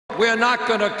we're not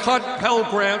going to cut Pell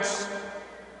Grants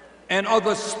and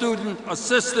other student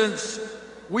assistance.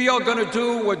 We are going to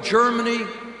do what Germany,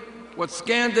 what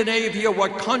Scandinavia,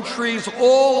 what countries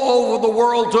all over the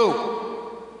world do,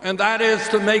 and that is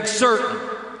to make certain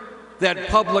that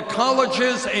public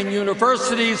colleges and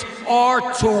universities are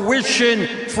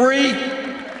tuition-free,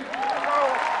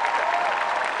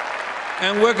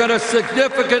 and we're going to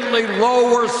significantly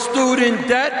lower student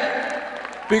debt,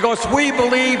 because we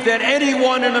believe that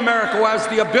anyone in America who has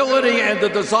the ability and the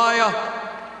desire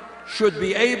should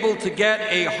be able to get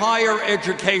a higher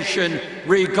education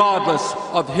regardless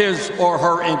of his or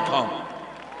her income.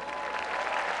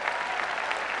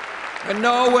 And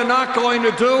no, we're not going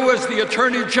to do as the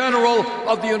Attorney General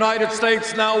of the United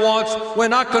States now wants. We're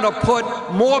not going to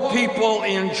put more people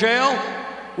in jail.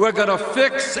 We're going to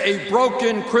fix a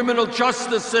broken criminal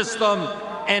justice system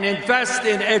and invest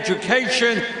in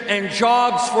education and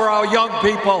jobs for our young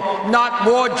people, not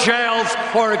more jails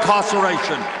or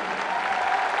incarceration.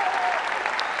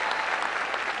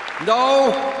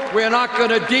 No, we're not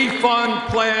going to defund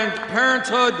Planned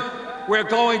Parenthood. We're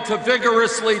going to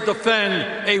vigorously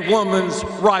defend a woman's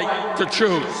right to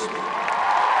choose.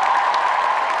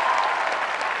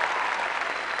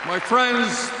 My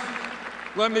friends,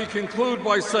 let me conclude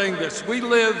by saying this. We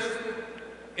live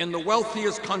in the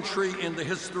wealthiest country in the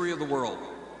history of the world.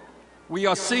 We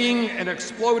are seeing an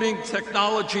exploding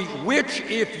technology which,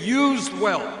 if used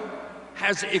well,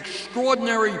 has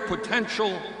extraordinary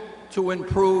potential to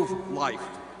improve life.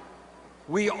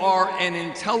 We are an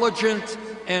intelligent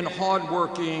and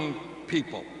hardworking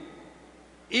people.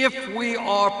 If we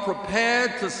are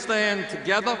prepared to stand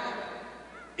together,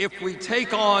 if we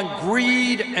take on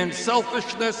greed and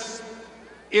selfishness,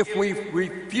 if we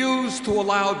refuse to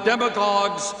allow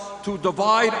demagogues to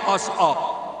divide us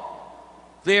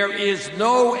up, there is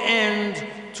no end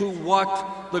to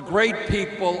what the great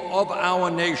people of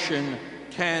our nation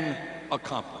can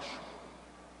accomplish.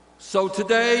 So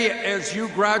today, as you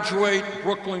graduate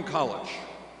Brooklyn College,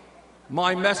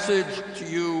 my message to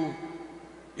you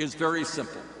is very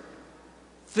simple.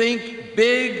 Think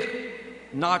big,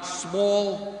 not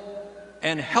small,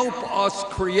 and help us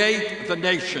create the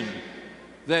nation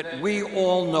that we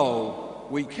all know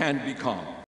we can become.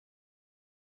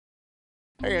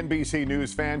 Hey, NBC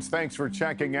News fans, thanks for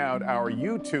checking out our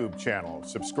YouTube channel.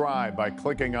 Subscribe by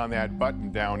clicking on that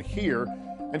button down here,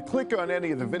 and click on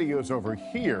any of the videos over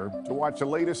here to watch the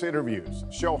latest interviews,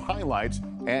 show highlights,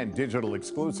 and digital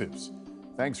exclusives.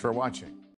 Thanks for watching.